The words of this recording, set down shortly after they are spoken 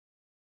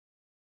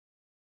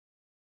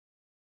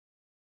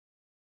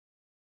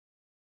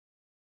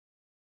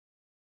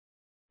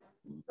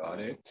Got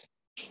it.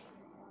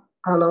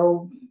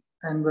 Hello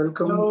and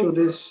welcome to Hello.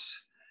 this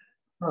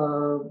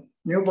uh,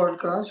 new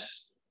podcast,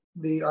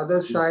 The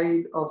Other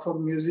Side of a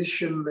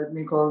Musician, let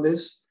me call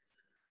this.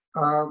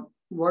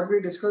 What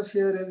we discuss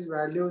here is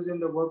values in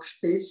the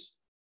workspace.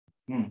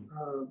 Hmm.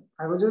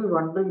 I was just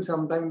wondering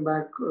sometime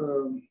back,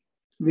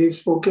 we've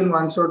spoken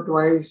once or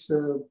twice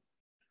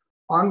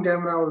on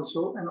camera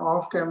also and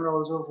off camera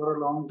also for a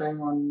long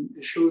time on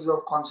issues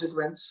of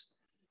consequence.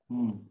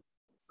 Hmm.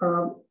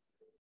 Uh,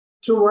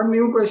 so, one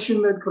new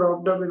question that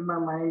cropped up in my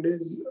mind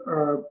is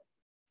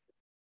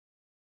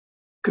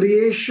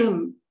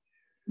creation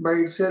by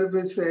itself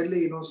is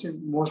fairly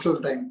innocent most of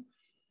the time.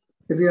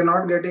 If you're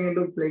not getting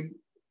into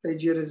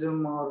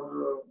plagiarism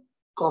or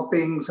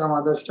copying some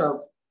other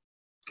stuff,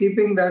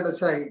 keeping that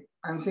aside,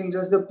 I'm saying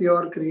just the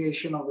pure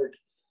creation of it.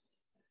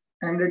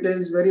 And it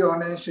is very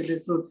honest, it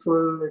is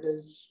truthful, it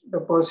is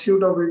the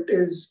pursuit of it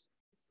is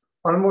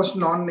almost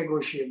non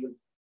negotiable.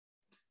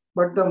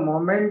 But the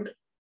moment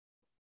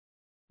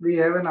we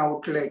have an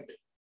outlet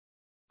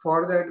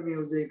for that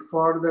music,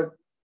 for the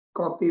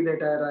copy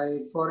that I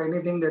write, for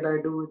anything that I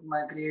do with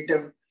my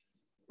creative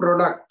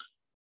product,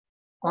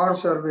 or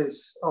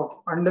service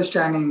of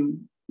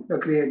understanding the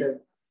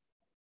creator.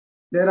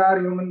 There are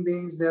human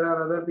beings, there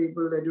are other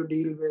people that you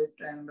deal with,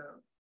 and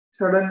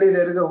suddenly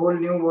there is a whole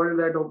new world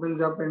that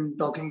opens up in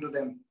talking to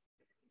them.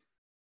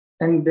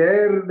 And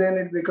there, then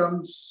it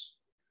becomes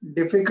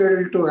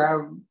difficult to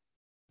have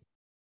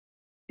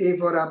A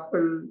for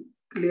apple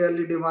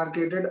clearly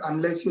demarcated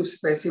unless you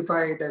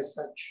specify it as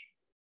such.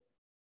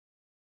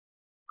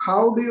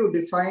 How do you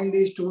define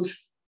these two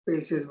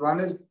spaces?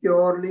 One is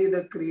purely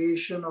the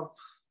creation of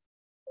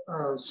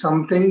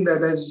something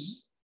that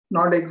has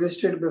not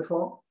existed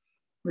before,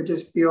 which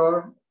is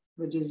pure,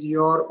 which is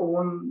your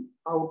own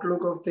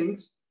outlook of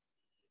things,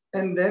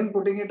 and then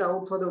putting it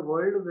out for the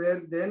world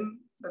where then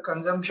the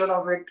consumption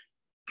of it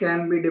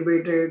can be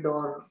debated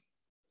or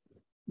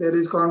there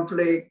is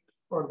conflict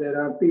or there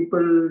are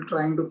people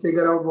trying to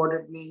figure out what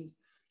it means.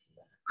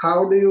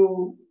 How do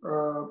you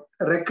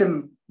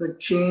reckon the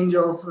change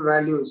of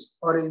values,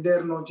 or is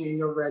there no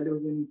change of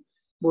values in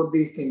both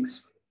these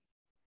things?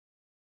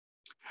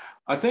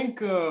 I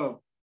think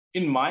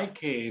in my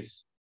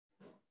case,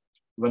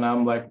 when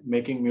I'm like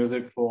making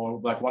music for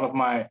like one of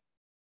my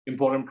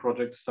important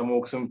projects,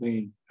 Samoke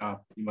Symphony,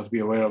 you must be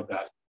aware of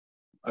that.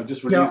 I've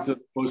just Yeah. released the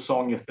first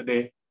song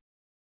yesterday.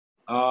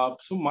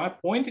 So my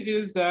point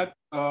is that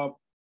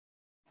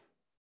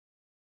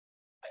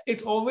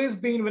it's always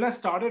been when I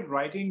started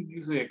writing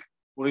music,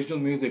 original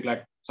music,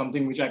 like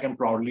something which I can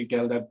proudly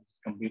tell that it's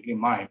completely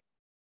mine.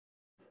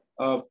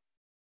 Uh,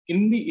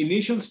 in the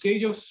initial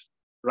stage of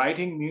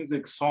writing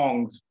music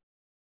songs,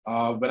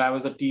 when I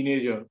was a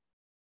teenager,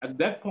 at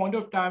that point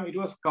of time, it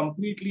was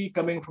completely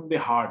coming from the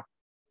heart.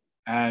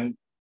 And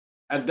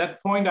at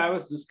that point, I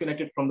was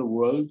disconnected from the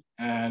world.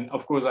 And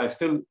of course, I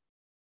still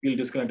feel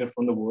disconnected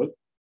from the world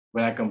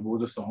when I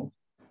compose a song.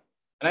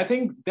 And I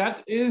think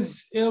that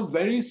is a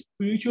very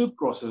spiritual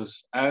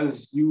process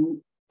as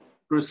you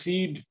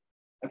proceed,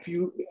 if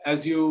you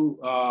as you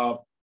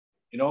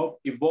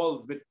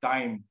evolve with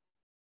time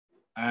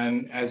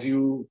and as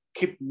you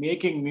keep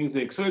making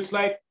music. So it's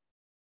like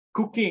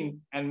cooking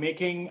and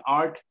making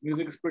art.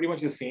 Music is pretty much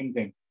the same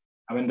thing.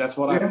 I mean, that's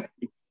what I Yeah.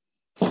 feel.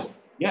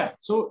 Yeah.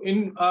 So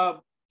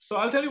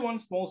I'll tell you one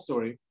small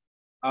story.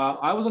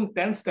 I was in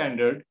 10th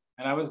standard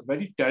and I was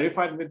very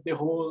terrified with the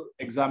whole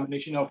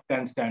examination of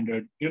 10th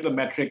standard, the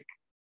metric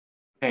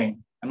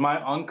thing. And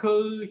my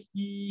uncle,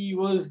 he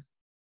was,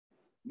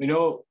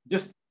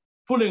 just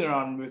fooling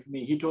around with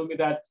me. He told me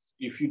that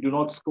if you do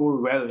not score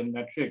well in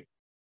metric,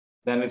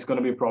 then it's going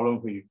to be a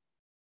problem for you.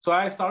 So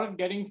I started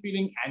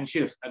feeling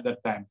anxious at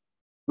that time,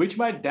 which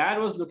my dad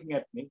was looking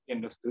at me, he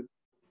understood.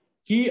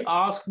 He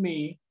asked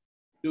me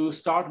to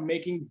start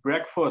making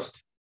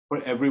breakfast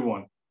for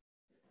everyone.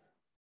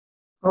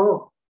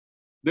 Oh,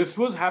 This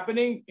was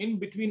happening in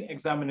between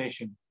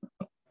examination.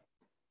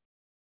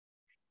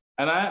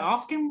 And I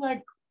asked him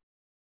like,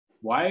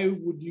 why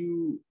would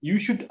you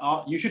should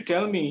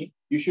tell me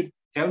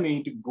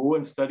to go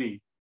and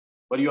study,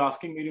 but you're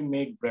asking me to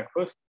make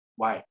breakfast?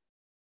 Why?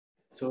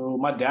 So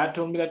my dad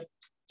told me that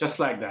just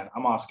like that,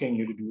 I'm asking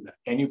you to do that.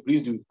 Can you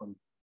please do it for me?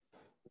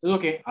 I said,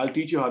 okay, I'll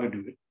teach you how to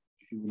do it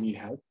if you need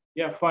help.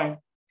 Yeah, fine.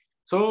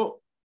 So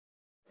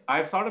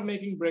I started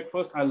making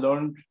breakfast. I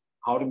learned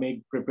how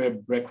to prepare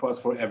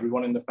breakfast for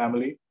everyone in the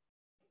family.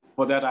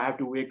 For that, I have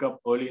to wake up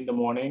early in the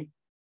morning.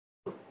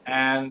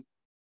 And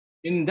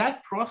in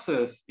that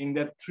process, in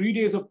that 3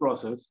 days of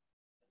process,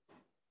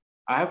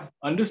 I have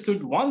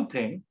understood one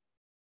thing.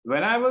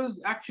 When I was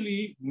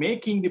actually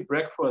making the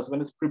breakfast,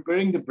 when it's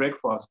preparing the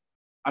breakfast,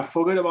 I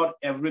forget about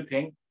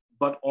everything,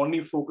 but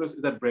only focus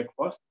is at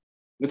breakfast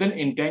with an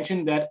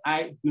intention that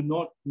I do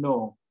not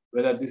know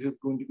whether this is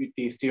going to be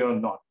tasty or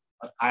not.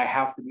 But I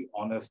have to be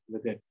honest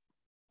with it.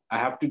 I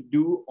have to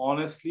do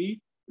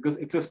honestly because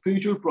it's a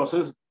spiritual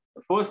process.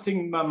 The first thing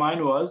in my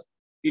mind was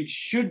it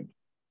should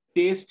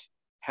taste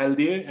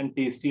healthier and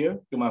tastier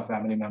to my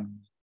family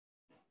members.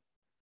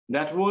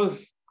 That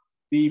was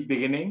the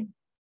beginning.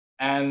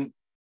 And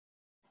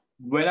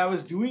when I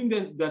was doing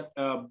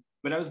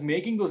when I was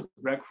making those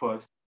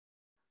breakfasts,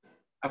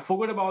 I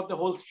forgot about the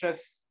whole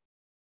stress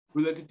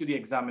related to the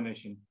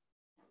examination.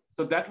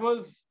 So that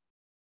was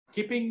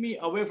keeping me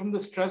away from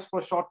the stress for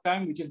a short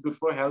time, which is good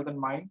for health and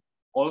mind.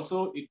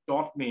 Also, it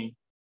taught me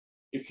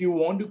if you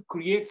want to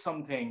create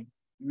something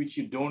which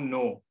you don't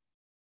know,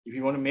 if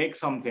you want to make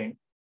something,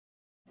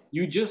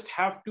 you just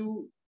have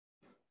to,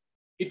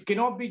 it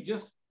cannot be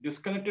just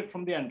disconnected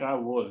from the entire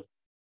world.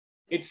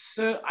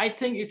 I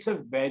think it's a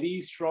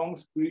very strong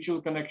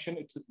spiritual connection.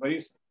 It's a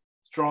very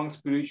strong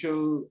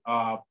spiritual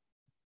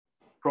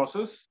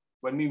process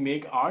when we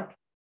make art,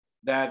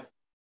 that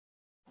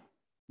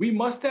we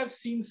must have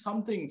seen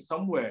something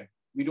somewhere.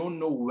 We don't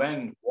know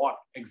when, what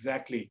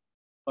exactly,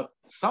 but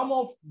some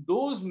of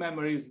those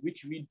memories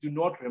which we do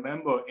not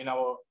remember in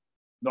our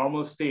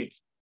normal state,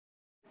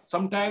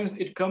 sometimes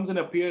it comes and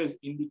appears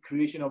in the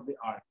creation of the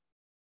art,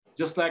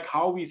 just like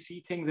how we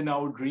see things in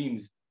our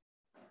dreams.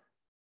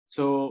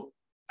 So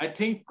I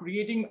think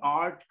creating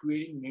art,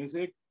 creating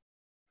music,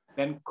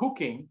 then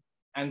cooking,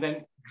 and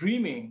then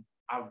dreaming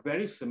are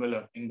very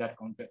similar in that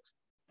context.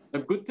 The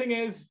good thing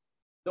is,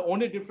 the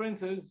only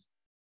difference is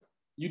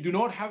you do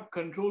not have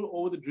control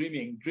over the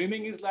dreaming.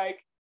 Dreaming is like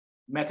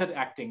method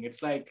acting,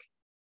 it's like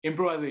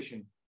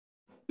improvisation.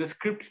 The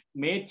script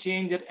may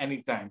change at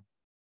any time.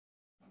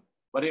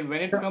 But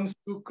when it comes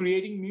to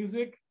creating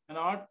music and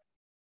art,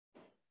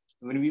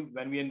 when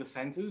we in the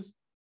senses,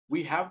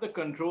 we have the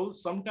control.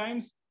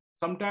 Sometimes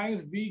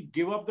we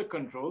give up the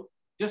control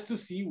just to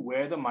see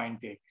where the mind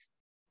takes.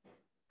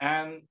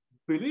 And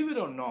believe it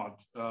or not,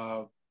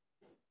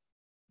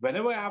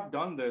 whenever I have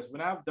done this,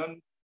 when I have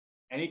done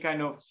any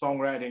kind of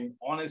songwriting,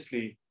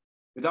 honestly,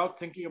 without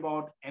thinking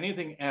about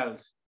anything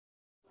else,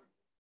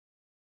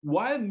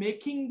 while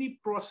making the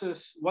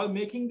process, while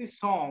making the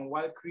song,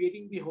 while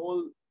creating the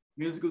whole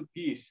musical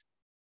piece,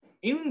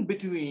 in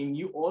between,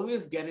 you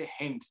always get a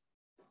hint.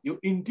 Your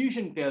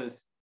intuition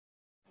tells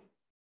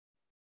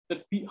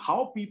that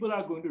how people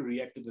are going to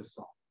react to this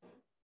song.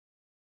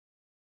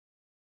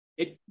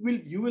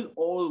 You will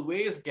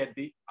always get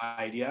the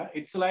idea.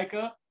 It's like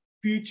a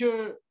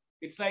future.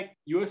 It's like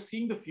you're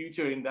seeing the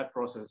future in that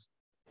process.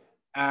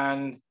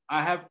 And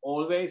I have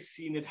always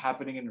seen it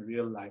happening in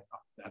real life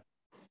after that.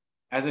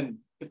 As in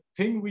the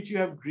thing which you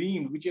have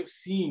dreamed, which you have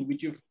seen,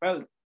 which you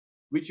felt,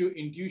 which your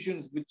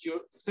intuitions, which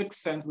your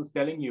sixth sense was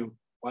telling you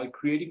while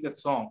creating that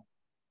song.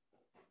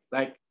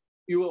 Like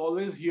you will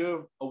always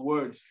hear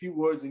few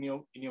words in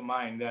your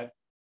mind that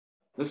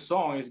this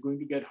song is going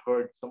to get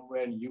heard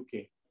somewhere in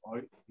UK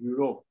or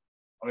Europe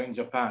or in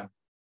Japan.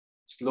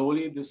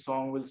 Slowly, this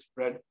song will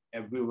spread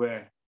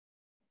everywhere,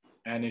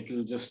 and it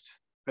will just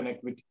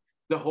connect with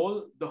the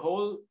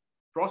whole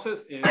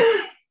process is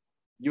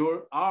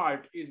your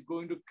art is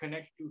going to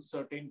connect to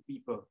certain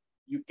people.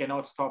 You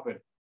cannot stop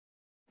it.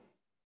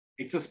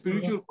 It's a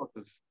spiritual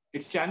process.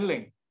 It's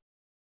channeling.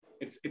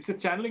 It's a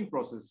channeling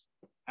process,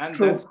 and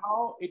True. that's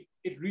how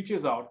it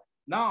reaches out.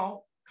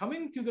 Now,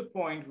 coming to the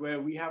point where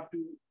we have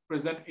to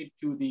present it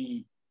to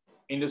the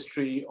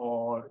industry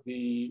or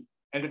the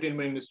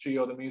entertainment industry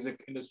or the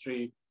music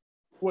industry,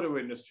 whatever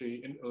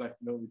industry,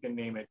 we can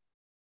name it.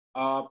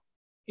 Uh,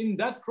 in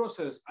that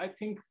process, I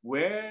think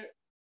where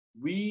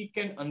we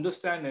can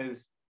understand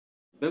is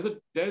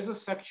there's a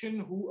section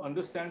who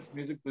understands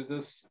music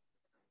business,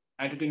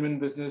 entertainment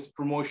business,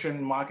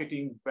 promotion,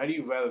 marketing very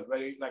well,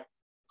 very like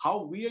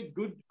how we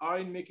are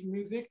in making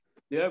music.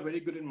 They are very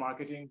good in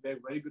marketing. They're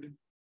very good in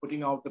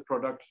putting out the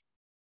product.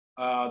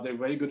 They're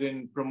very good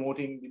in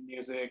promoting the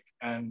music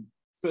and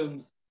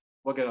films,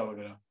 whatever,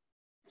 whatever.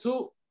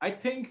 So I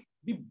think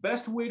the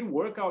best way to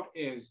work out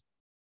is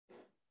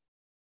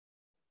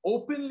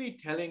openly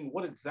telling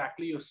what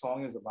exactly your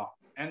song is about.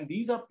 And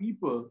these are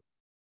people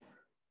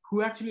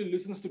who actually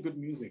listens to good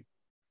music.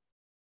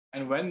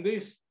 And when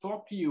they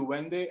talk to you,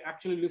 when they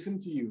actually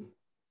listen to you,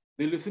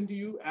 they listen to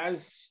you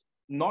as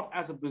not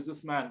as a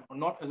businessman or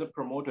not as a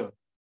promoter.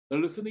 They're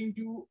listening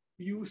to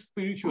you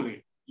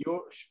spiritually.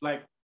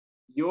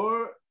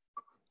 Your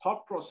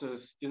thought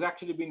process is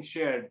actually being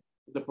shared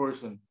with the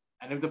person.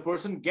 And if the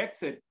person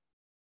gets it,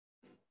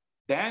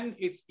 then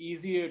it's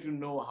easier to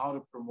know how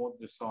to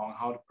promote this song,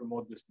 how to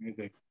promote this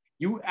music.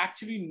 You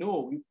actually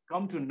know, you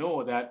come to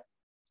know that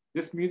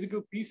this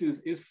musical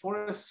pieces is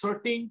for a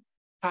certain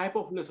type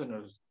of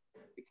listeners.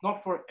 It's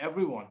not for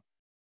everyone.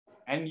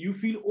 And you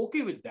feel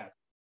okay with that.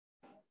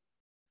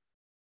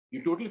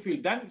 You totally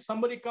feel. Then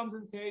somebody comes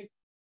and says,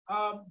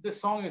 this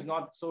song is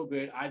not so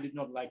good. I did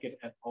not like it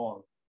at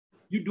all.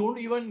 You don't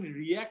even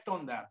react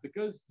on that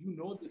because you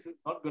know this is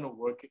not going to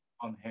work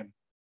on him.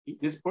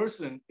 This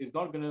person is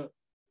not going to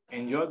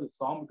enjoy the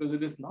song because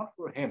it is not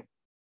for him.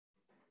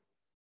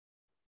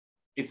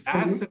 It's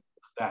as simple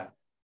as that.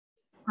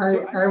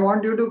 I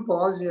want you to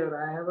pause here.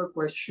 I have a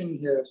question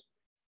here.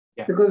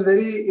 Yeah. Because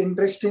very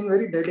interesting,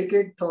 very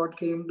delicate thought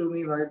came to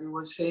me while you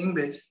were saying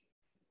this.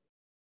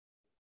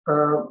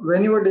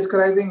 When you were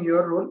describing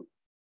your role,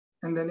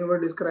 and then you were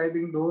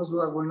describing those who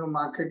are going to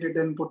market it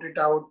and put it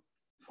out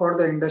for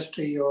the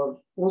industry or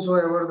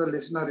whosoever the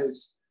listener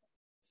is.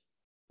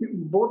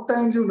 Both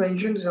times you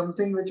mentioned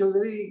something which was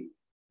very,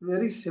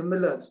 very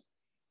similar.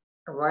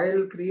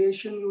 While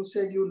creation, you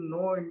said you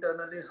know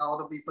internally how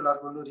the people are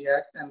going to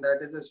react, and that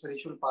is the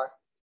spiritual part.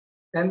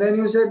 And then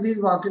you said these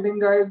marketing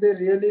guys, they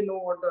really know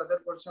what the other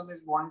person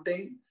is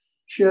wanting,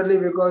 surely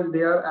because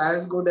they are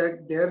as good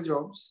at their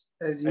jobs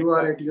as you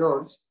are Exactly. at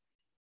yours.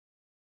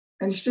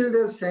 And still,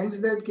 the sense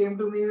that came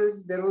to me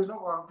is there was no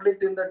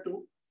conflict in the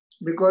two,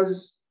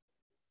 because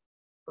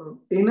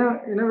in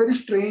a very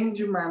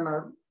strange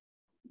manner,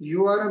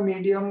 you are a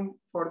medium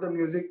for the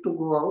music to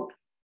go out.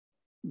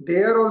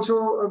 They are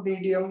also a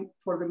medium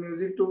for the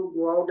music to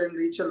go out and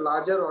reach a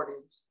larger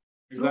audience.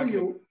 Through Exactly.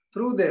 you,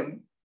 through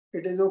them,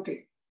 it is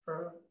okay.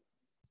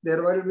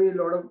 There will be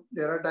a lot of,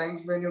 there are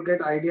times when you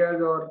get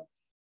ideas or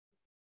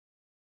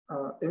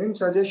even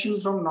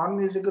suggestions from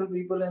non-musical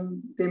people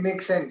and they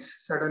make sense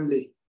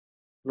suddenly.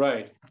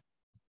 Right.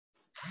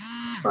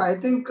 I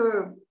think,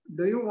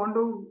 do you want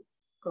to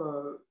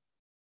uh,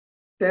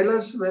 tell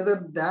us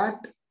whether that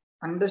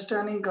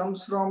understanding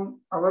comes from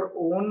our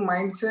own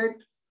mindset,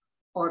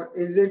 or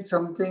is it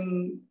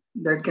something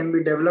that can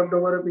be developed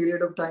over a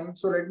period of time?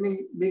 So let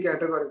me be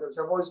categorical.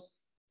 Suppose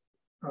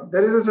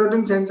there is a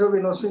certain sense of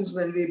innocence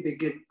when we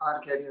begin our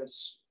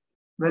careers,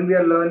 when we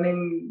are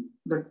learning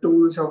the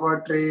tools of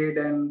our trade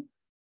and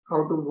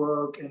how to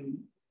work, and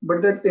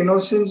but that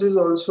innocence is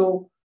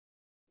also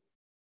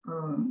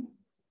um,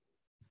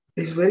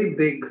 is very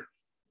big.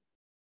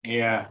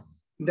 Yeah.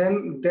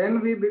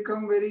 Then we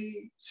become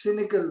very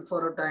cynical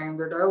for a time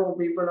that, oh,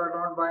 people are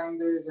not buying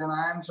this and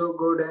I am so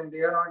good and they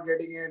are not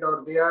getting it,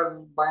 or they are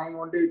buying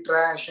only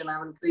trash and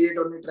I will create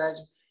only trash.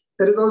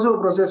 There is also a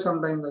process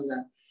sometimes like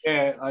that.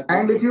 Yeah. I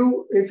And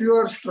totally if you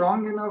are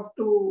strong enough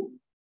to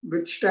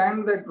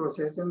withstand that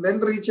process and then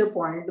reach a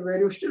point where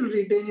you still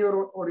retain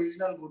your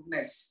original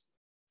goodness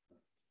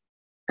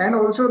and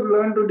also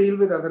learn to deal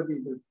with other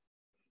people,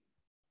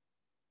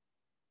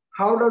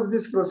 how does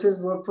this process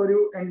work for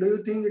you? And do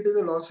you think it is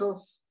a loss of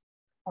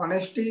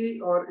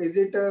honesty, or is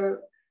it a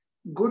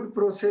good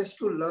process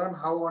to learn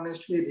how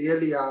honest we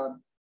really are?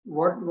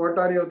 What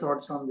are your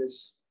thoughts on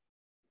this?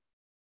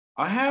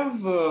 I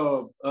have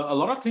a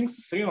lot of things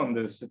to say on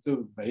this. It's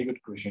a very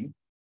good question.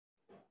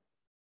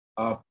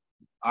 Uh,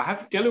 I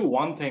have to tell you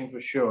one thing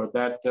for sure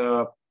that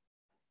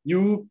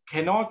you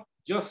cannot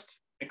just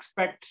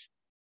expect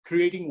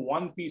creating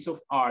one piece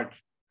of art.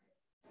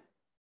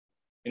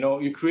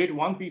 You create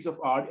one piece of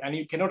art and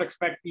you cannot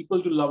expect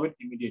people to love it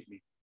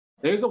immediately.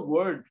 There is a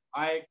word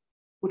I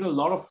put a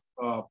lot of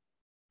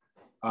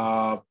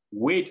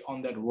weight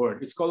on that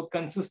word. It's called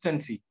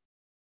consistency.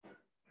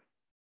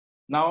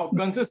 Now,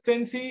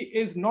 consistency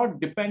is not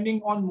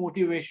depending on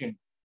motivation.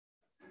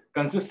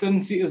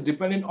 Consistency is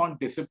dependent on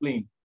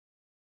discipline.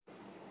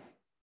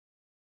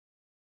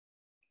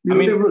 I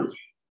mean, Beautiful.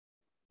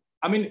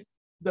 I mean,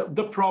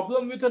 the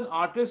problem with an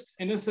artist's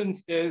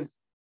innocence is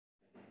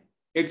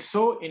it's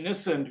so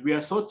innocent. We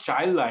are so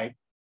childlike.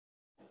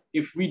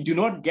 If we do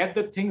not get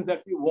the things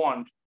that we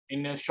want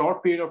in a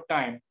short period of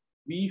time,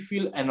 we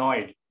feel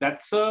annoyed.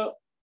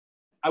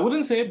 I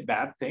wouldn't say a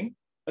bad thing,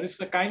 but it's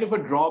a kind of a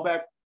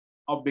drawback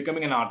of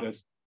becoming an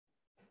artist.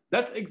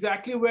 That's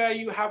exactly where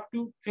you have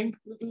to think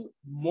a little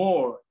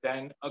more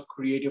than a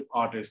creative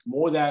artist,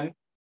 more than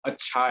a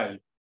child.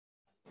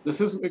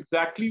 This is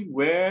exactly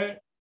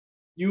where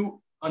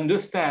you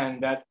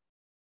understand that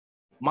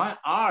my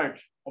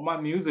art or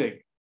my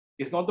music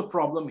is not the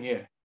problem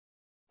here.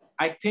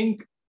 I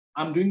think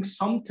I'm doing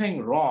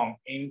something wrong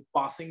in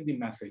passing the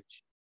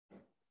message.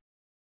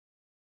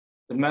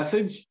 The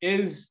message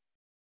is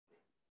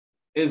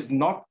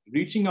not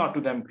reaching out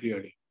to them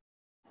clearly.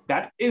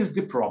 That is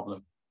the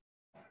problem.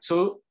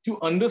 So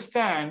to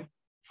understand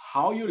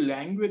how your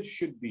language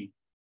should be,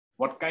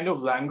 what kind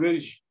of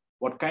language,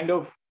 what kind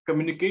of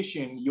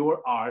communication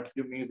your art,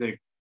 your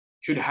music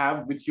should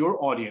have with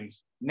your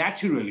audience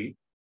naturally,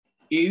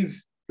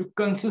 is to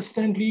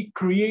consistently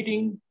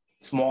creating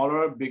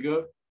smaller,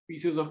 bigger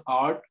pieces of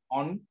art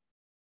on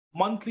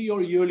monthly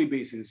or yearly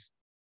basis.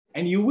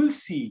 And you will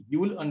see, you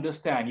will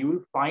understand, you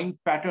will find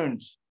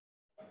patterns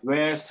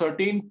where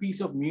certain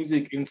piece of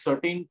music in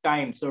certain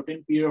time,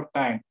 certain period of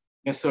time,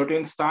 a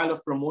certain style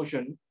of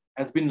promotion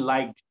has been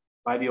liked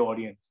by the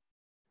audience.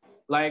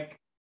 Like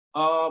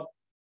uh,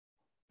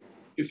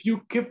 if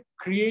you keep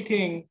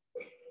creating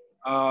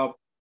a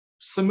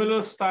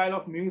similar style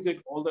of music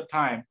all the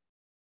time,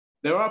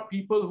 there are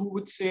people who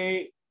would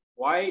say,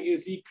 why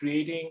is he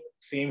creating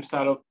same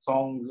style of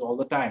songs all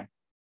the time?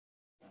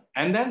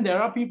 And then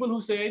there are people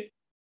who say,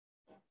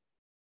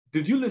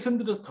 did you listen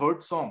to the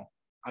third song?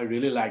 I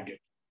really liked it.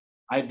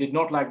 I did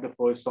not like the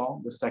first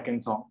song, the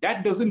second song.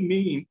 That doesn't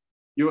mean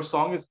your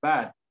song is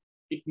bad.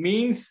 It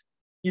means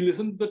he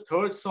listened to the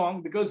third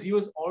song because he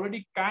was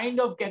already kind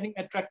of getting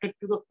attracted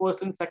to the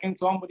first and second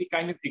song, but he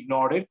kind of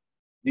ignored it,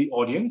 the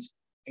audience.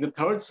 In the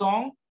third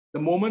song, the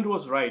moment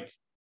was right.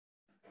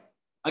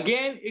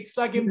 Again, it's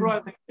like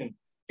improvisation.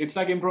 It's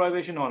like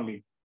improvisation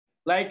only.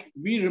 Like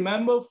we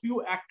remember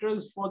few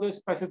actors for their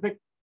specific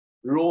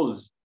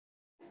roles.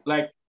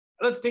 Like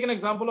let's take an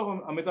example of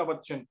Amitabh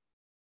Bachchan.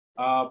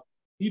 Uh,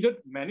 he did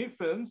many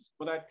films,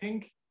 but I think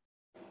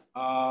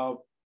uh,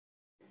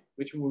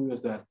 which movie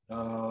was that?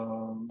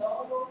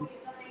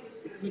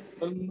 It was a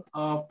film.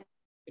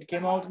 It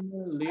came out in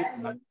the late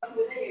 90s.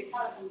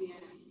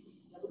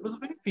 It was a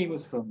very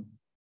famous film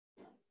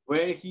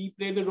where he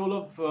played the role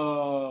of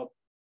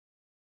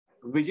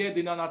Vijay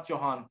Dinanath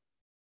Chauhan.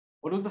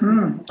 What was the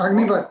film called?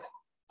 Agnipath.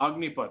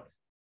 Agnipath.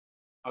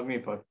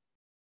 Agnipath.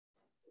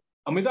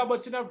 Amitabh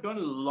Bachchan have done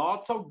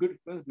lots of good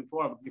films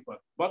before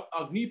Agnipath, but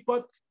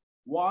Agnipath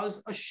was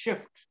a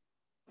shift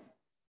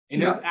in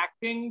his Yeah.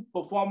 acting,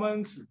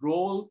 performance,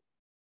 role,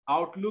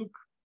 outlook,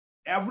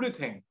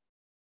 everything.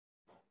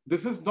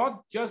 This is not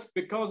just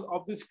because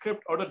of the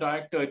script or the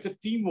director. It's a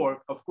teamwork,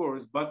 of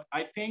course, but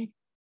I think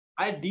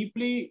I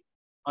deeply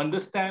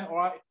understand, or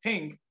I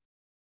think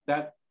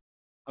that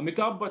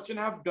Amitabh Bachchan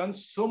have done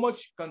so much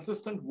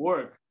consistent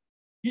work.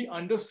 He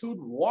understood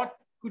what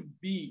could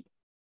be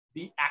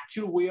the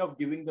actual way of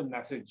giving the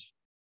message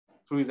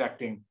through his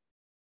acting.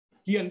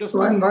 He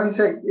understood. One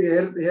sec.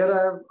 Here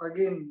I have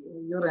again.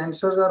 Your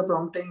answers are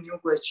prompting new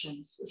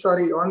questions.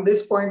 Sorry, on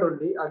this point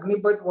only,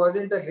 Agnipath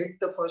wasn't a hit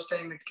the first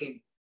time it came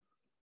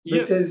with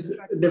Yes, his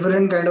exactly.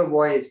 different kind of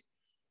voice.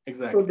 So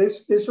Exactly.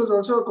 this was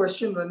also a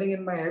question running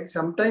in my head.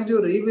 Sometimes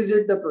you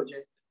revisit the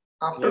project.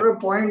 Yeah. After a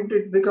point,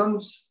 it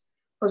becomes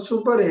a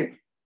super hit.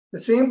 The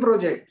same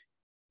project.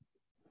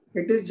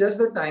 It is just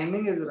the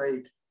timing is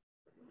right.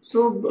 So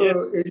Yes.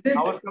 is I it?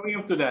 was coming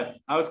up to that.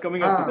 I was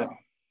coming up to that. Ah,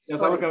 Yes,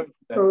 I was sorry. coming up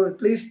to that. So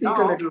please speak a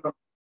Now, little more.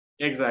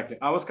 exactly.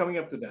 I was coming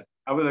up to that.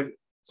 I was like,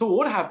 so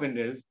what happened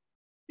is,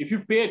 if you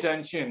pay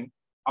attention,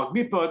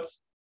 Agnipath,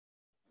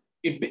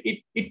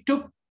 it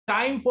took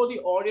time for the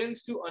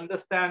audience to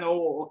understand,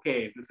 oh,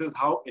 okay, this is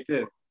how it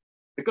is.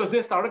 Because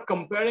they started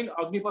comparing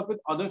Agnipath with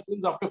other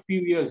films after a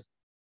few years.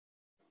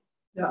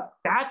 Yeah.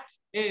 That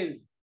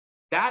is,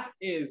 that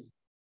is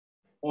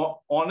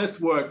honest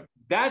work.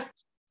 That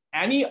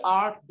any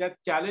art that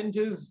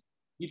challenges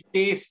the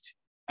taste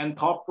and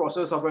thought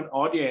process of an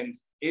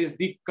audience is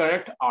the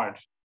correct art.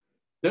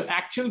 The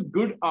actual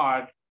good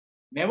art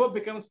never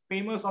becomes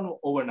famous on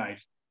overnight.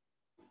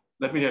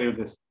 Let me tell you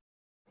this.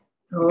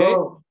 They,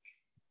 Oh,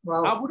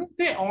 I wow. wouldn't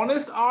say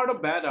honest art or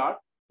bad art.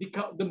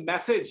 The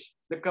message,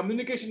 the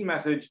communication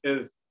message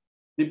is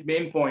the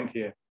main point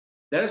here.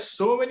 There are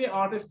so many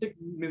artistic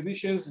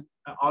musicians,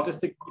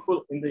 artistic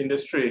people in the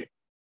industry,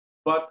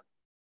 but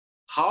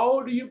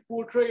how do you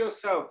portray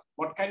yourself?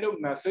 What kind of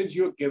message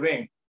you're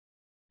giving,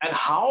 and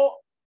how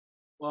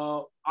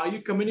are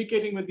you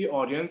communicating with the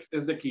audience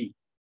is the key.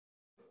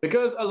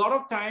 Because a lot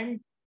of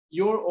time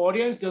your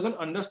audience doesn't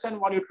understand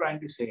what you're trying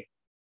to say.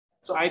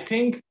 So I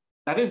think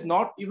that is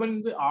not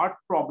even the art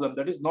problem.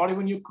 That is not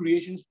even your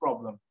creations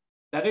problem.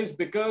 That is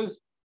because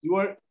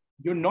you're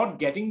not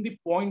getting the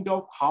point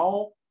of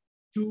how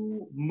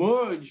to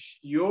merge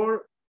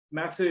your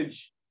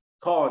message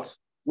thoughts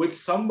with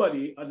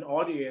somebody, an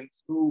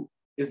audience who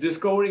is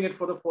discovering it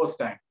for the first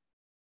time.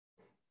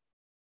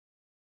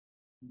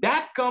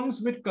 That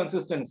comes with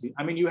consistency.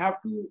 I mean, you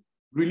have to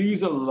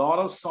release a lot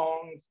of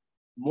songs,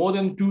 more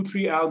than 2,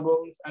 3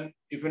 albums, and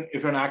if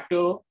an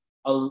actor,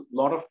 a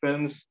lot of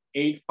films,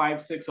 8,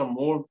 5, 6, or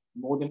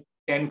more than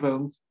 10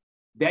 films,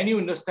 then you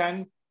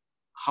understand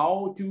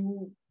how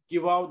to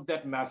give out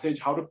that message,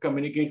 how to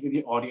communicate with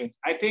the audience.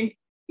 I think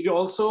it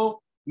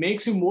also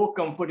makes you more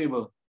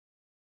comfortable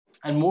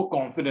and more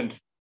confident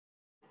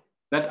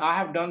that I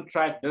have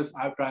tried this,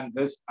 I've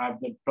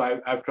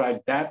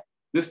tried that.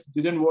 This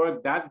didn't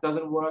work, that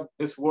doesn't work,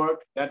 this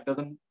worked, that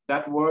doesn't,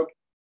 that work.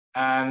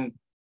 And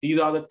these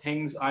are the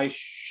things I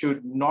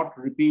should not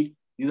repeat.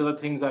 These are the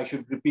things I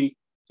should repeat.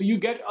 So you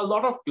get a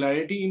lot of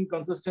clarity in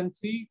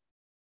consistency.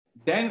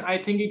 Then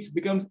I think it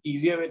becomes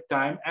easier with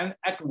time. And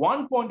at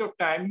one point of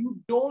time, you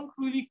don't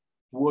really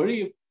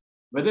worry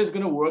whether it's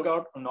going to work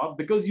out or not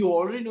because you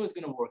already know it's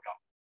going to work out.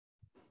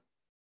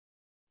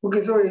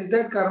 Okay, so is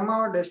that karma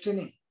or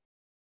destiny?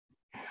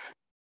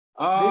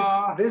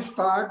 Uh, This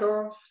part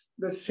of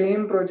the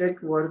same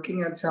project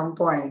working at some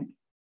point.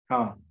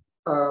 huh.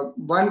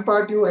 One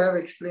part you have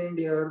explained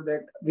here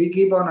that we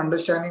keep on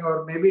understanding,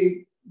 or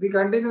maybe we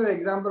continue the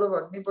example of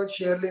Agnipath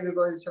surely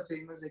because it's a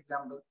famous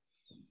example.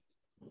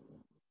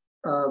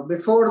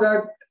 Before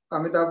that,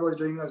 Amitabh was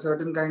doing a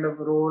certain kind of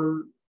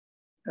role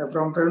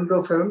from film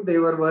to film. They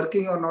were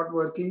working or not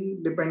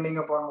working, depending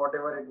upon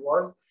whatever it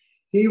was.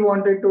 He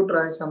wanted to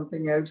try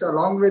something else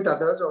along with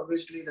others,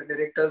 obviously, the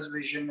director's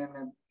vision,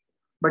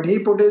 but he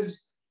put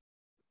his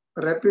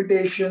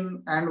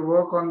reputation and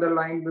work on the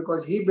line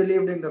because he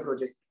believed in the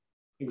project.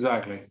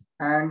 Exactly.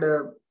 And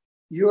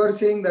you are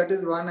saying that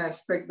is one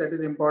aspect that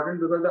is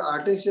important because the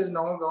artist is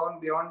now gone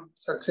beyond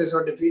success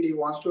or defeat. He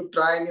wants to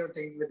try new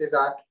things with his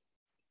art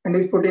and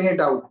he's putting it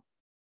out.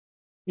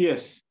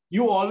 Yes.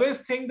 You always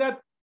think that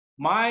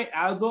my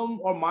album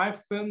or my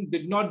film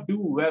did not do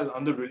well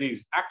on the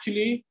release.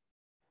 Actually,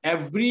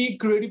 every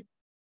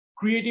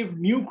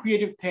new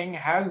creative thing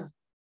has,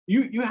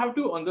 you have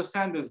to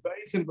understand this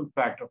very simple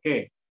fact.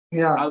 Okay.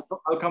 Yeah.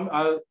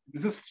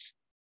 This is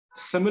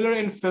similar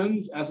in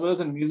films as well as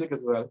in music as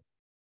well.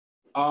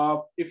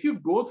 If you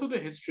go through the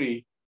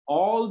history,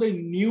 all the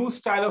new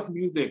style of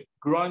music,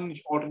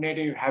 grunge,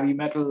 alternative, heavy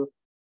metal,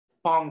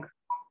 punk.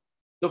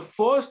 The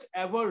first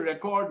ever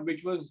record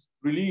which was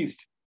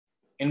released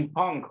in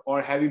punk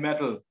or heavy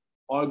metal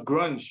or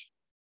grunge,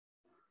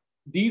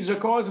 these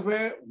records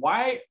were,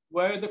 why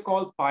were they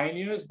called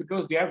pioneers?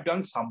 Because they have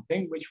done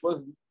something which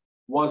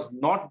was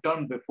not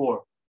done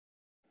before.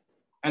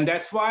 And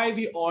that's why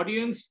the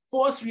audience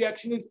first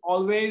reaction is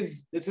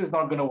always, this is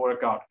not going to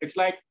work out. It's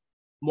like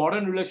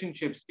modern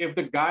relationships. If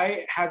the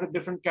guy has a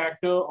different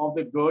character or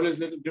the girl is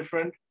a little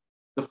different,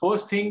 the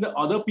first thing the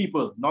other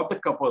people, not the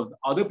couple, the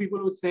other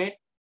people would say,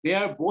 they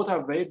are both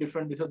are very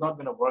different. This is not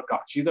going to work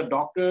out. She's a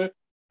doctor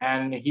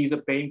and he's a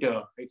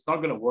painter. It's not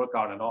going to work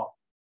out at all.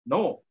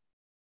 No,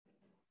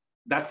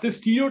 that's the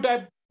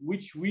stereotype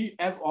which we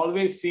have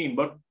always seen.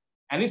 But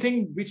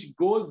anything which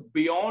goes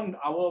beyond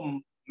our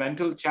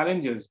mental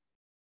challenges,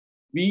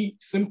 we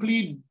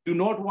simply do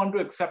not want to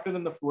accept it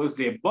in the first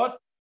day. But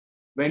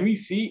when we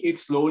see it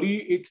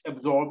slowly, it's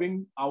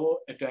absorbing our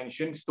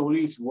attention,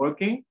 slowly it's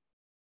working,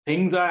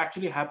 things are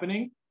actually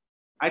happening.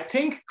 I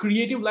think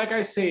creative, like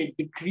I say,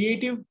 the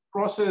creative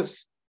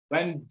process,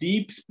 when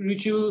deep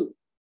spiritual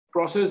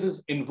process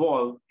is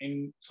involved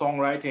in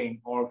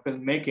songwriting or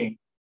filmmaking,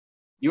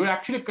 you're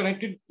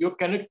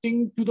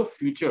connecting to the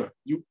future.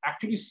 You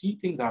actually see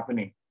things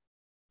happening.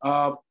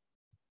 Uh,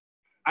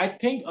 I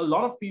think a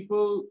lot of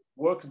people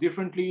work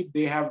differently.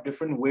 They have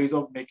different ways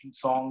of making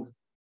songs,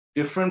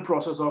 different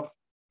process of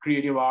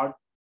creative art.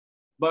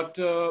 But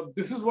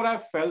this is what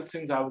I've felt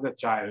since I was a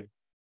child.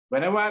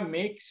 Whenever I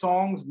make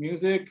songs,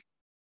 music,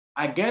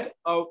 I get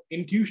a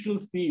intuitional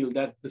feel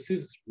that this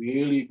is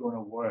really going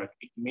to work.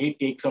 It may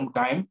take some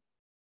time,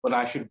 but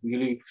I should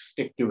really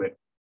stick to it.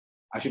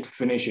 I should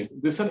finish it.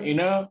 This is an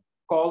inner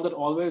call that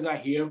always I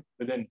hear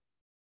within.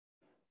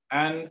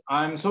 And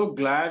I'm so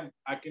glad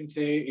I can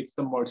say it's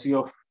the mercy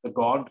of the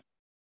God.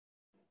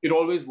 It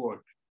always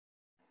worked.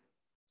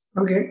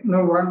 Okay.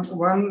 Now,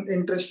 one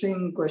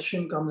interesting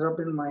question comes up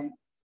in mind.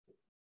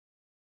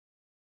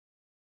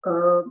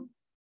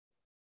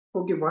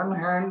 Okay, one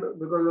hand,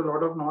 because a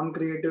lot of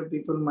non-creative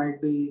people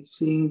might be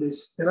seeing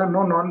this. There are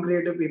no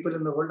non-creative people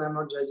in the world. I'm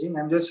not judging.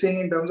 I'm just saying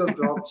in terms of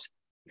jobs.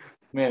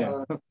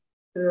 Yeah.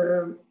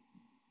 Uh,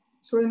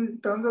 so in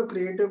terms of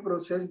creative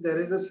process,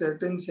 there is a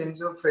certain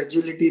sense of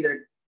fragility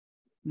that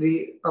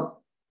we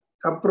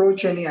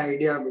approach any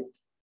idea with.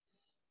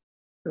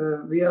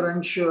 We are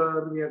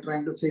unsure. We are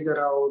trying to figure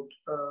out.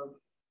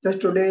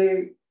 Just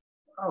today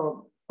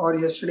or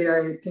yesterday,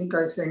 I think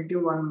I sent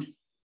you one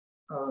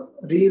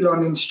reel on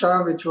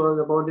Insta, which was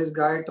about this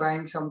guy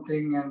trying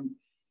something and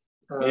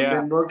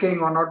then working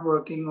or not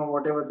working or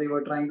whatever, they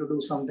were trying to do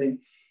something.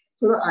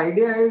 So the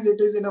idea is it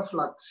is in a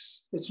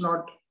flux. It's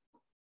not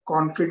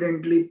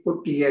confidently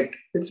put yet.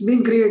 It's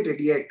being created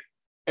yet.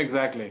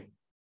 Exactly.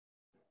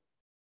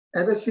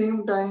 At the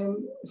same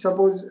time,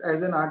 suppose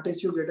as an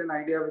artist, you get an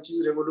idea which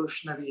is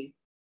revolutionary,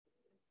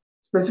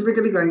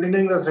 specifically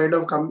continuing the thread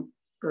of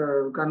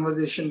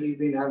conversation we've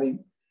been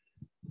having.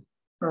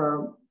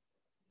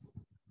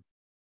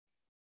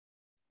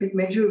 It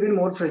makes you even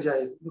more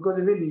fragile because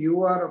even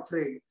you are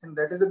afraid. And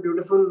that is a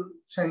beautiful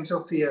sense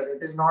of fear.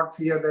 It is not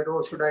fear that,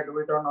 oh, should I do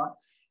it or not?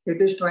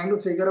 It is trying to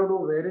figure out,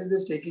 oh, where is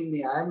this taking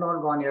me? I have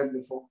not gone here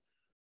before.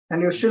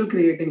 And you're still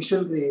creating,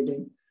 still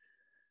creating.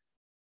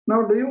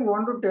 Now, do you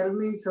want to tell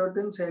me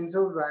certain sense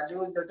of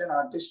values that an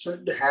artist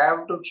should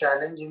have to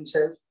challenge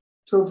himself?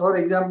 So, for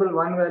example,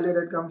 one value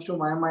that comes to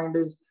my mind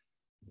is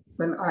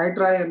when I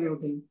try a new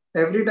thing,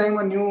 every time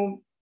a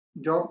new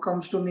job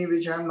comes to me,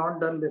 which I have not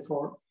done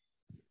before,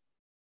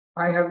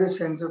 I have this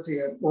sense of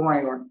fear. Oh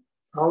my God,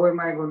 how am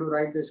I going to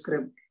write this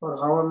script? Or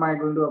how am I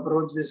going to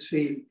approach this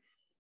field?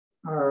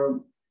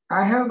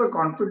 I have the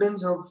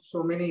confidence of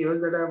so many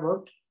years that I've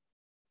worked.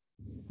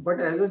 But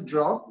as a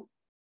job,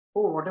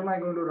 oh, what am I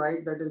going to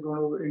write that is going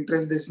to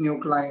interest this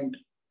new client?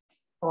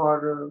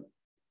 Or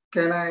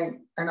can I,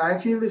 and I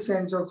feel this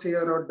sense of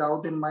fear or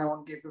doubt in my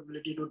own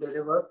capability to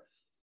deliver.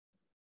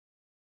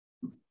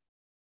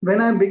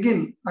 When I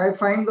begin, I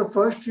find the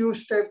first few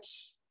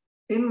steps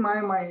in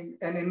my mind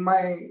and in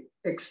my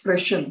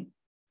expression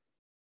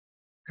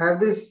have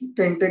this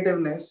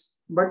tentativeness,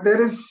 but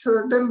there is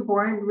certain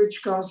point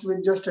which comes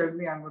with just tell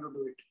me I'm going to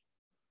do it.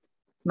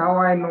 Now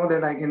I know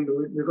that I can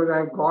do it because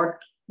I've got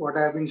what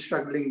I've been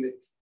struggling with.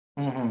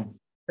 Mm-hmm.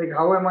 Like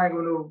how am I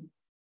going to,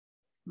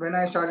 when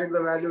I started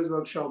the values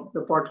workshop,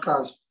 the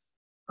podcast,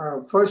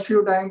 first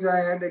few times I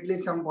had at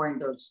least some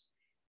pointers.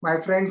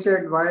 My friend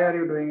said, why are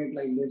you doing it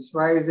like this?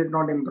 Why is it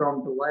not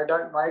impromptu? Why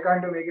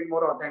can't you make it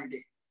more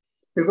authentic?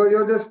 Because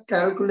you're just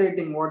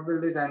calculating what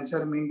will this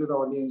answer mean to the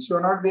audience. You're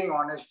not being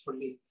honest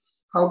fully.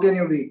 How can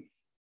you be?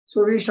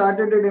 So we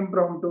started it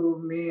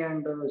impromptu. Me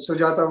and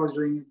Sujata was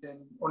doing it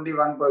then, only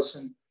one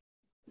person.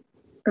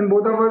 And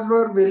both of us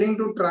were willing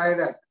to try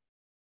that.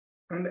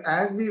 And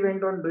as we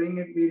went on doing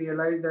it, we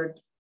realized that,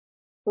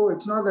 oh,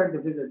 it's not that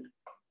difficult.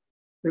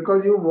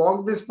 Because you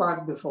walked this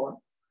path before.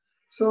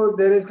 So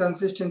there is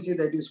consistency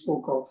that you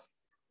spoke of.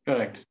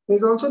 Correct.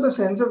 There's also the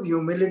sense of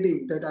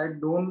humility that I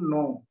don't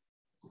know.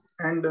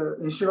 And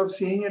instead of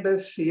seeing it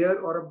as fear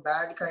or a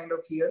bad kind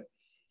of fear,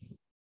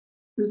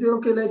 you say,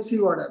 okay, let's see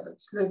what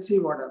happens. Let's see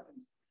what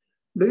happens.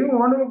 Do you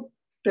want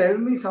to tell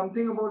me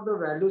something about the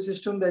value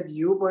system that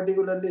you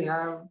particularly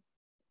have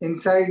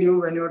inside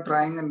you when you're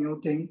trying a new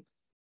thing?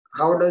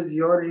 How does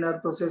your inner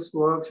process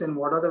works, and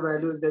what are the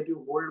values that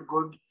you hold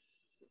good?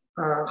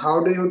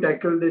 How do you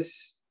tackle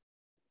this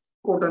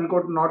quote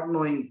unquote not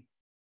knowing?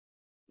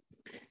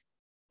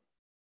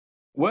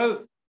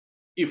 Well,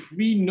 if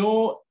we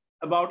know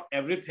about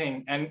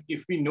everything and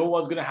if we know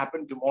what's going to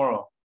happen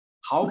tomorrow,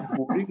 how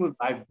boring would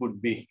life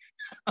would be?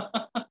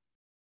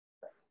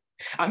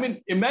 I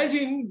mean,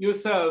 imagine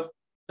yourself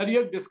that you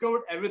have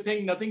discovered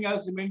everything, nothing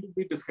else remains to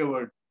be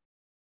discovered.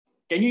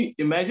 Can you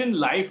imagine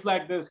life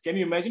like this? Can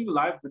you imagine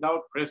life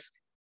without risk?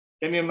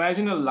 Can you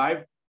imagine a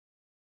life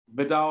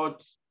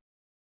without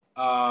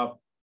uh,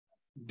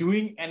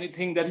 doing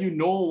anything that you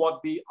know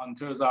what the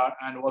answers are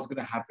and what's going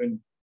to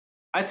happen?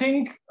 I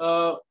think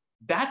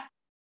that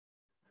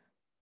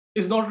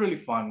is not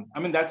really fun. I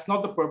mean, that's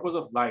not the purpose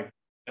of life,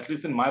 at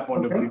least in my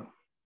point of Okay. view.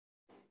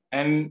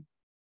 And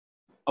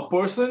a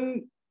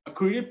person, a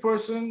creative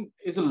person,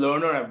 is a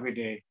learner every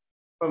day.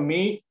 For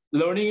me,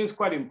 learning is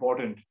quite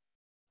important.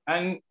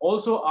 And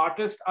also,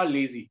 artists are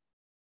lazy.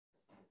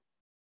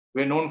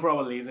 We're known for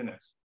our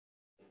laziness.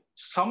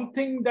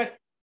 Something that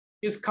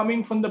is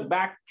coming from the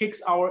back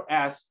kicks our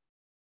ass,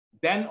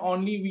 then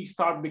only we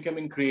start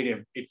becoming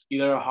creative. It's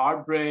either a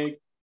heartbreak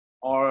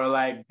or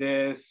like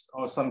this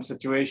or some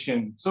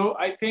situation. So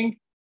I think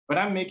when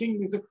I'm making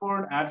music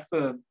for an ad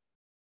film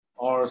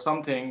or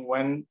something,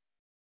 when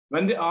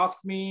they ask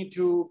me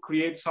to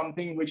create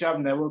something which I've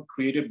never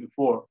created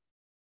before,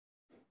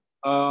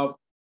 uh,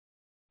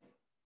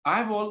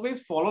 I've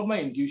always followed my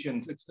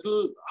intuitions. It's a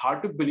little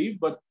hard to believe,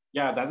 but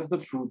yeah, that is the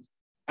truth.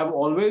 I've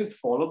always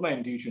followed my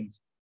intuitions.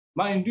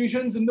 My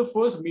intuitions in the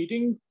first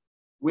meeting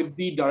with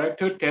the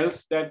director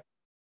tells that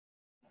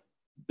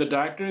the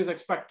director is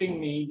expecting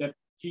me that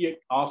he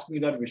asked me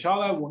that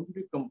Vishal, I want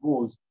you to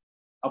compose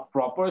a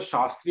proper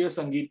Shastriya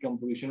Sangeet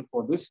composition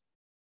for this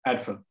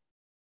ad film.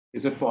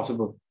 Is it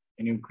possible?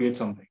 Can you create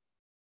something?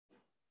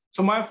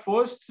 So my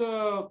first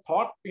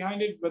thought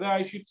behind it, whether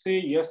I should say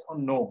yes or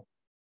no,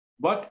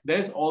 but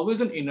there's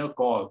always an inner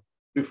call.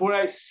 Before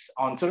I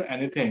answer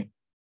anything,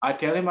 I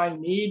tell him I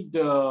need,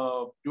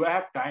 do I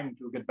have time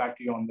to get back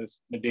to you on this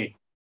in a day?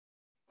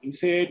 He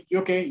said,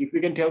 okay, if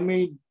you can tell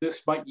me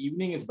this by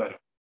evening is better.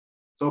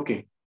 It's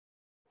okay.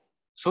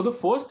 So the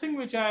first thing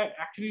which I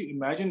actually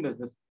imagined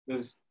is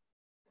this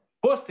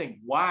first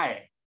thing,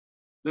 why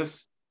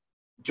this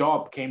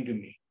job came to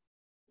me.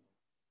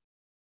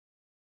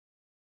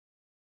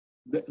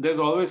 There's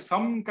always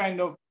some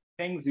kind of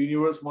things the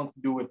universe wants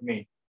to do with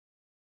me.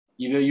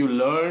 Either you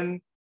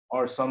learn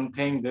or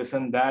something, this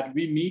and that.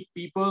 We meet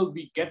people,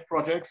 we get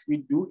projects, we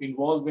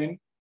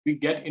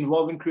get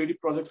involved in creative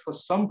projects for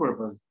some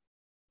purpose.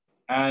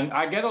 And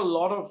I get a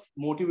lot of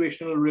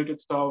motivational related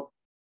stuff,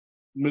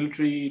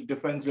 military,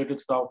 defense related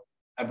stuff,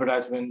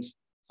 advertisements,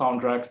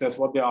 soundtracks. That's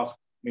what they ask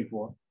me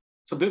for.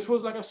 So this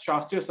was like a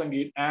Shastriya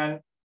Sangeet. And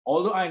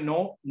although I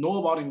know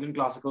about Indian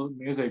classical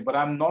music, but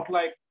I'm not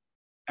like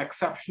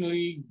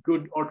exceptionally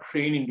good or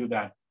trained into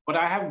that. But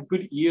I have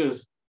good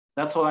ears.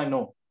 That's all I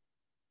know.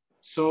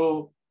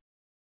 So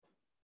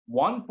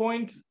one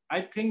point,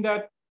 I think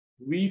that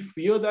we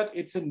fear that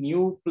it's a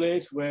new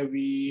place where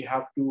we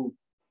have to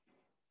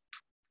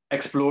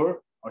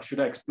explore, or should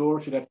I explore?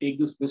 Should I take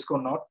this risk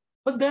or not?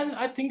 But then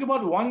I think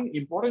about one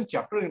important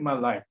chapter in my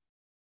life.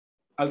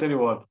 I'll tell you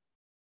what.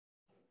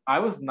 I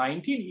was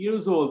 19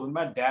 years old when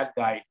my dad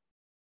died,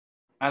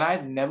 and I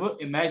never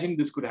imagined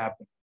this could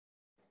happen.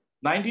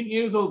 19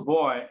 years old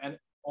boy, and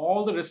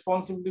all the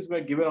responsibilities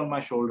were given on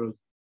my shoulders.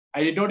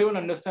 I did not even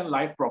understand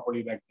life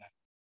properly back then.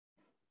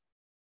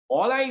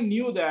 All I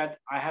knew that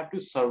I have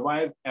to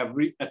survive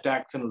every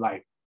attacks in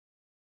life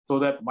so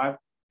that my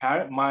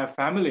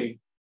family,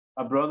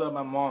 my brother,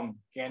 my mom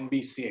can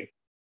be safe.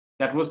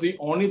 That was the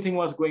only thing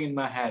was going in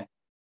my head.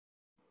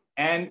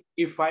 And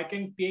if I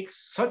can take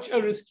such a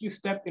risky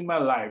step in my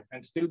life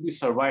and still be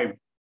survived,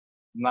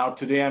 now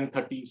today I'm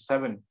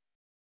 37.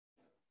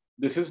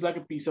 This is like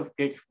a piece of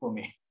cake for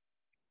me.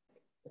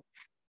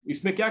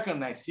 इसमें क्या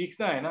करना है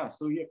सीखना है ना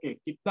so ये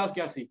कितना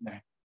क्या सीखना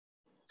है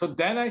so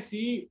then I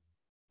see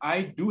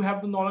I do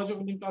have the knowledge of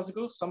Indian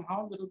classical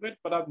somehow a little bit,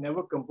 but I've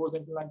never composed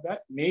anything like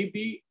that.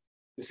 Maybe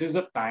this is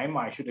a time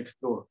I should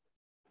explore.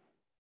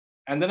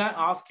 And then I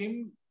ask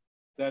him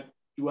that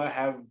do I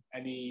have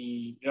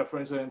any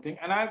reference or anything,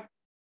 and I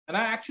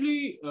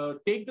actually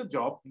take the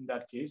job in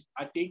that case.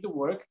 I take the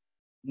work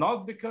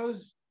not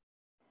because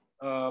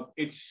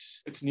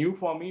it's new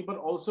for me, but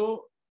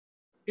also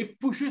it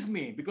pushes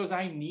me because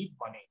I need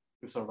money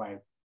to survive.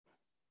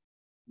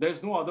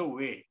 There's no other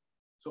way.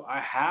 So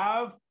I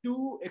have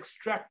to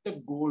extract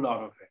the gold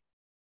out of it.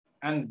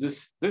 And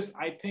this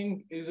I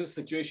think is a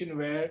situation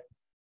where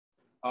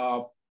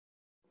uh,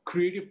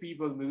 creative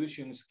people,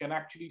 musicians can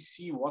actually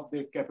see what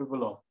they're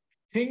capable of.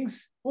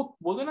 Things वो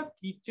बोलते ना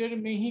कीचड़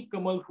में ही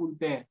कमल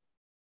फूलते हैं.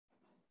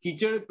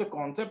 Teacher, the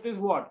concept is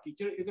what?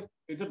 Teacher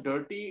is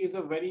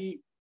a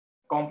very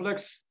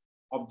complex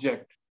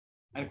object.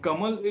 And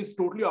Kamal is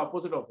totally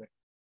opposite of it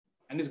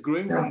and is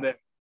growing Yeah. from there.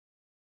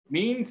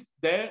 Means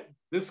that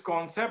this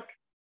concept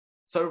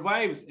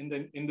survives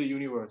in the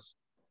universe.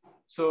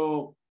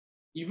 So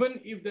even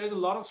if there's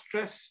a lot of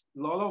stress,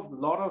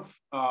 lot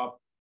of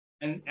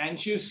an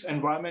anxious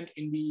environment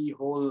in the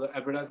whole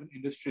advertisement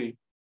industry,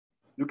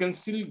 you can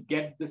still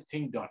get this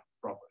thing done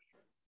properly.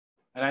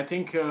 And I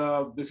think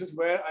this is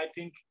where I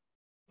think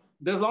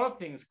there's a lot of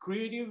things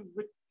creative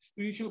with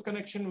spiritual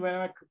connection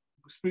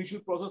spiritual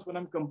process when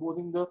I'm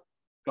composing the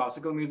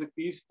classical music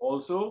piece.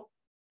 Also,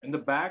 in the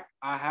back,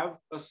 I have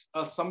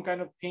some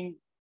kind of thing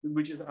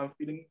which is I'm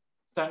feeling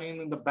standing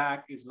in the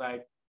back is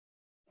like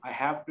I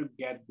have to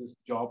get this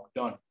job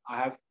done. I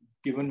have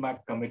given my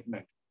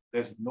commitment.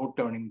 There's no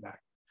turning back.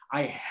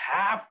 I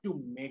have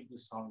to make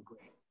this sound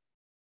great.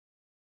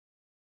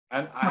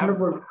 And I have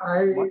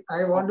Wonderful.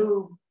 I want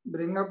to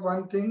bring up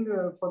one thing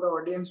for the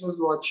audience who's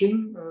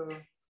watching.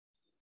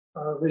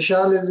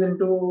 Vishal is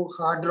into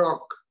hard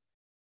rock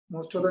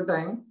most of the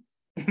time.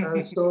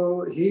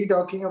 So he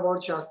talking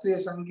about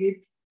Shastriya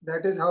Sangeet,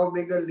 that is how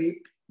big a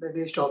leap that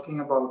he's talking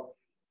about.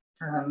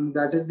 And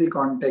that is the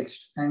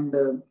context. And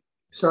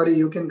sorry,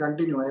 you can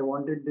continue. I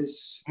wanted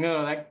this.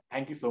 No, like,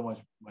 thank you so much,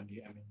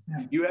 Mandi. I mean,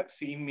 Yeah. you have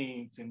seen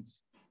me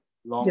since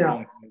long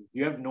years.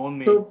 You have known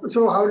me.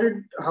 So how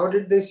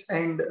did this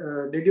end?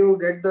 Did you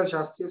get the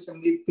Shastriya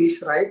Sangeet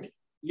piece right?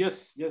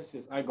 Yes.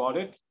 I got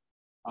it.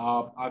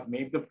 I've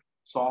made the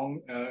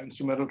song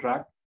instrumental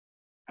track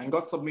and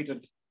got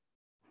submitted.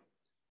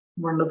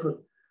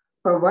 Wonderful.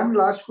 One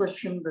last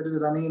question that is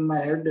running in my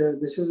head.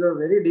 This is a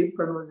very deep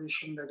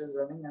conversation that is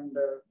running, and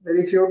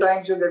very few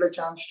times you get a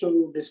chance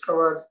to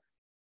discover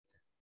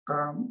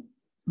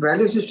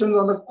value systems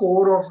on the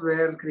core of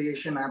where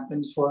creation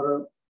happens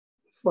for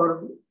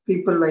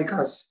people like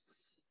us.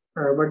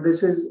 But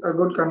this is a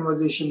good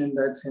conversation in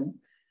that sense.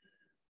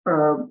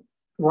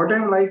 What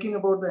I'm liking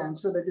about the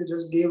answer that you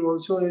just gave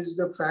also is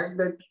the fact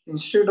that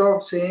instead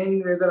of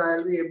saying whether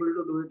I'll be able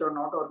to do it or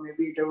not, or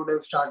maybe it would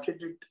have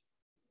started it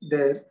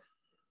there,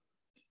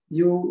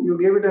 you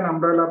gave it an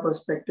umbrella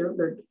perspective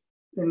that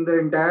in the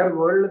entire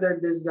world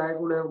that this guy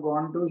could have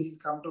gone to, he's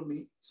come to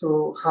me.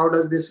 So how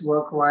does this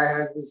work? Why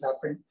has this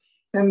happened?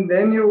 And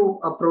then you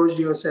approached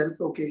yourself,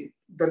 okay,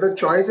 the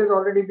choice has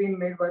already been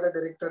made by the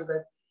director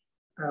that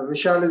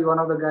Vishal is one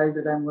of the guys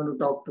that I'm going to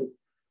talk to.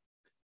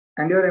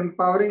 And you're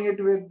empowering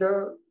it with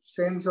the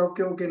sense of,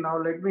 okay, now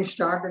let me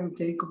start and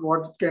think,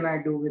 what can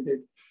I do with it?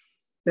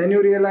 Then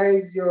you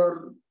realize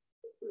you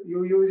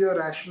use your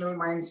rational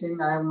mind saying,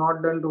 I have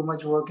not done too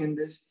much work in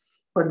this.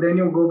 But then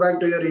you go back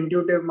to your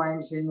intuitive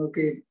mind saying,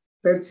 okay,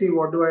 let's see,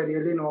 what do I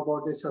really know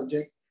about this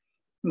subject?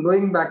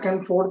 Going back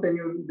and forth, and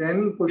you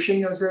then pushing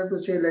yourself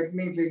to say, let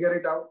me figure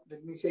it out.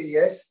 Let me say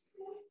yes.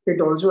 It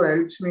also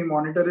helps me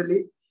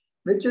monetarily,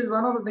 which is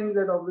one of the things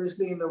that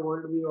obviously in the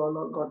world we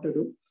all got to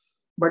do.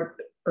 But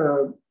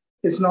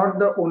it's not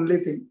the only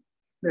thing.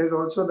 There's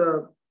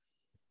also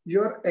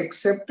your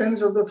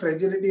acceptance of the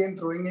fragility and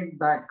throwing it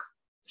back,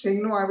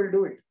 saying, no, I will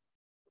do it.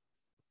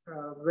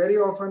 Very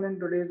often in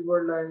today's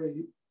world,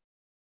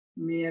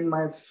 me and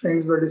my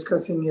friends were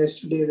discussing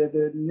yesterday that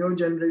the new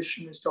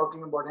generation is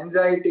talking about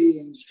anxiety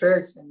and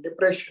stress and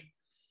depression.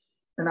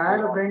 And I had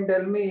a friend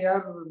tell me,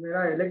 yaar,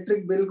 mera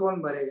electric bill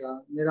kaun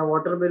bharega? Mera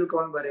water bill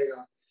kaun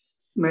bharega?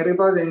 मेरे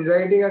पास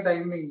anxiety का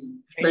time नहीं है,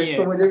 stress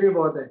तो मुझे भी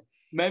बहुत है.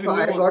 So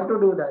I got to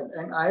do that,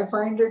 and I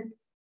find it.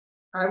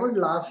 I was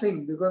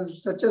laughing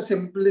because such a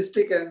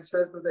simplistic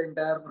answer to the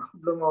entire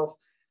problem of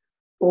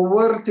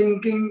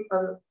overthinking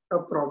a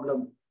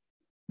problem.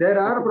 There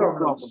are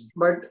problems,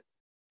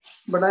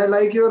 but I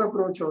like your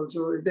approach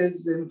also. It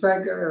is, in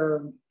fact,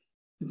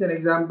 it's an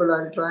example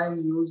I'll try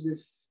and use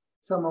if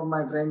some of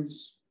my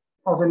friends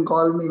often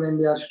call me when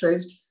they are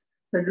stressed.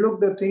 That look,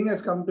 the thing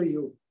has come to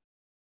you.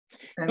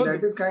 And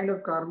that is kind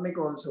of karmic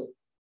also.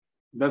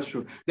 That's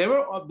true. There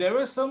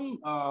were some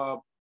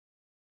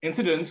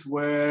incidents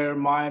where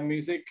my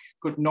music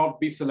could not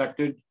be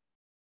selected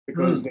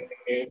because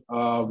they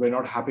were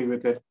not happy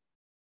with it.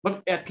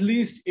 But at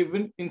least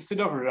even instead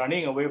of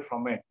running away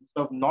from it,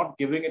 instead of not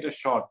giving it a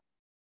shot,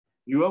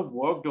 you have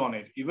worked on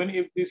it. Even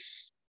if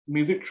this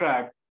music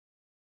track,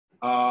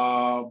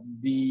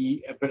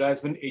 the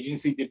advertisement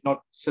agency did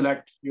not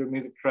select your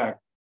music track,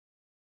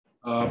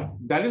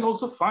 that is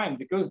also fine,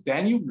 because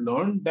then you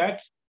learn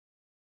that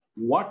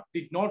what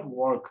did not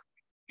work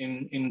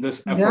in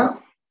this effort. Yeah,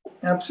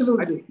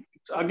 absolutely.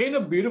 It's again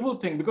a beautiful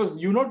thing, because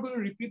you're not going to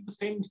repeat the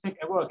same mistake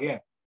ever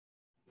again.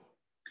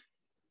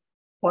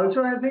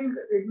 Also, I think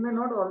it may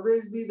not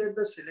always be that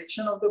the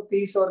selection of the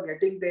piece or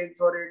getting paid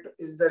for it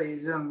is the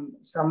reason.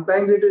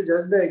 Sometimes it is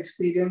just the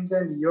experience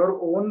and your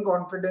own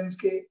confidence.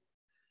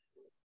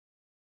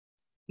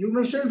 You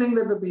may still think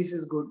that the piece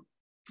is good.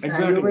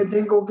 Exactly. And you may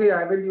think, okay,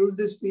 I will use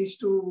this piece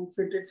to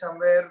fit it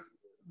somewhere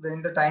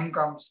when the time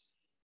comes.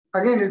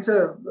 Again, it's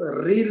a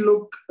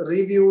re-look,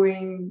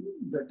 reviewing,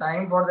 the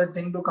time for that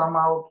thing to come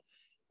out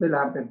will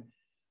happen.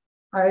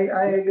 I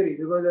agree,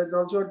 because there's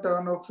also a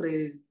turn of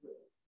phrase.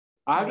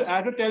 I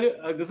have to tell you,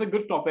 this is a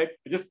good topic.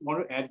 I just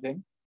want to add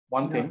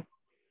one Yeah. thing.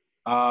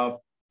 Uh,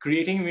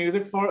 Creating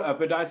music for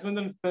advertisements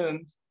and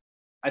films,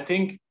 I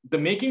think the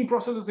making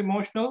process is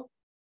emotional,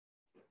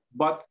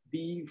 but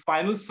the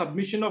final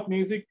submission of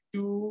music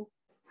to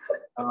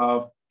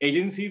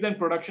agencies and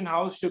production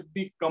house should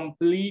be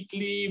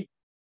completely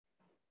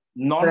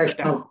non-attached.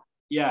 Rational.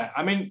 Yeah,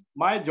 I mean,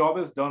 my job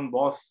is done,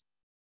 boss.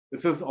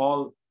 This is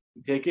all.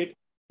 Take it.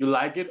 You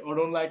like it or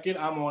don't like it.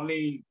 I'm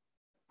only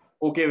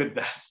okay with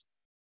that.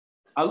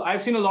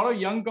 I've seen a lot of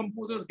young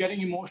composers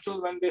getting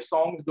emotional when their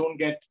songs don't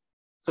get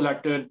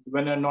selected,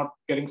 when they're not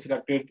getting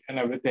selected and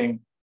everything.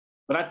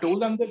 But I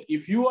told them that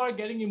if you are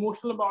getting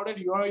emotional about it,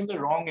 you are in the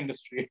wrong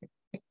industry.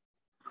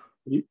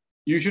 you,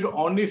 you should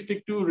only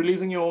stick to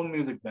releasing your own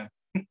music then.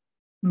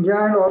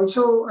 Yeah, and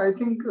also I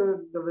think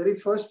the very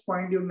first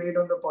point you made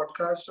on the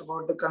podcast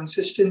about the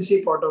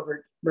consistency part of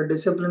it, the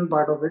discipline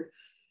part of it,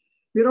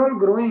 we're all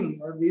growing.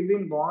 We've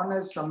been born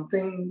as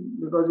something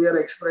because we are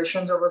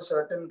expressions of a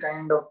certain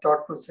kind of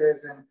thought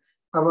process, and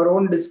our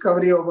own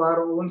discovery of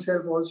our own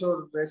self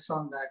also rests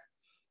on that.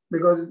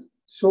 Because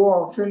so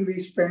often we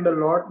spend a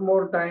lot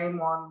more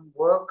time on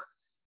work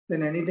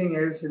than anything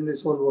else in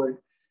this whole world.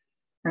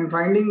 And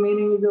finding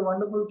meaning is a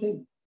wonderful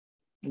thing.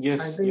 I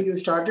Yes, think yes. you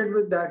started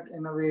with that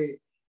in a way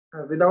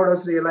without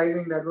us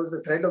realizing that was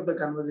the thread of the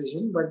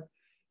conversation. But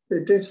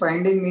it is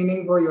finding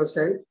meaning for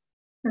yourself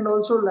and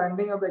also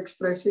landing up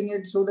expressing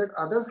it so that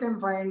others can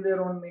find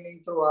their own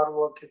meaning through our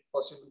work if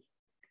possible.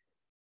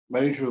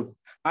 Very true.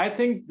 I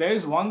think there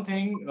is one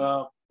thing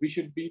we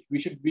should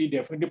be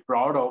definitely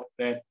proud of,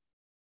 that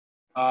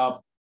uh,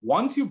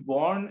 once you're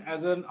born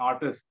as an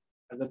artist,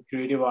 as a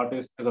creative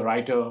artist, as a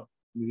writer,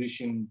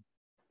 musician,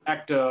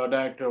 actor,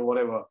 director,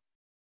 whatever,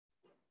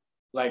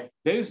 like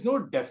there is no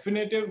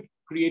definitive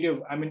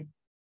creative. I mean,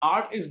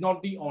 art is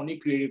not the only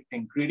creative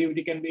thing.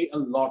 Creativity can be a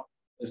lot.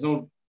 There's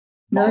no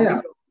Yeah, boundary yeah.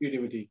 of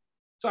creativity.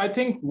 So I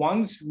think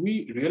once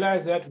we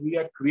realize that we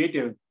are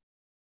creative,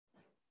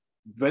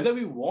 whether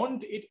we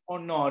want it or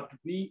not,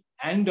 we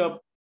end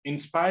up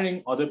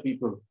inspiring other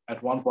people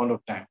at one point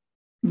of time.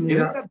 Isn't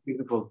Yeah. that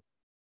beautiful?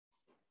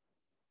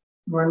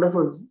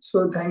 Wonderful.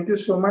 So thank you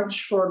so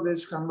much for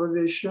this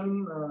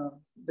conversation.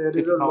 There is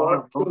It's a an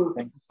honor, bro.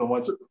 Thank you so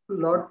much.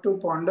 lot to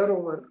ponder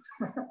over,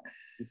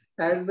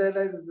 as well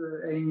as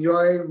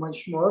enjoy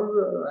much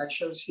more. I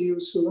shall see you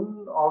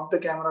soon off the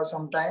camera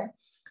sometime.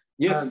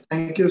 Yes.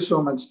 Thank you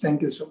so much.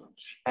 Thank you so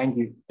much. Thank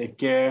you. Take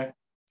care.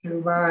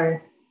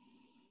 Bye.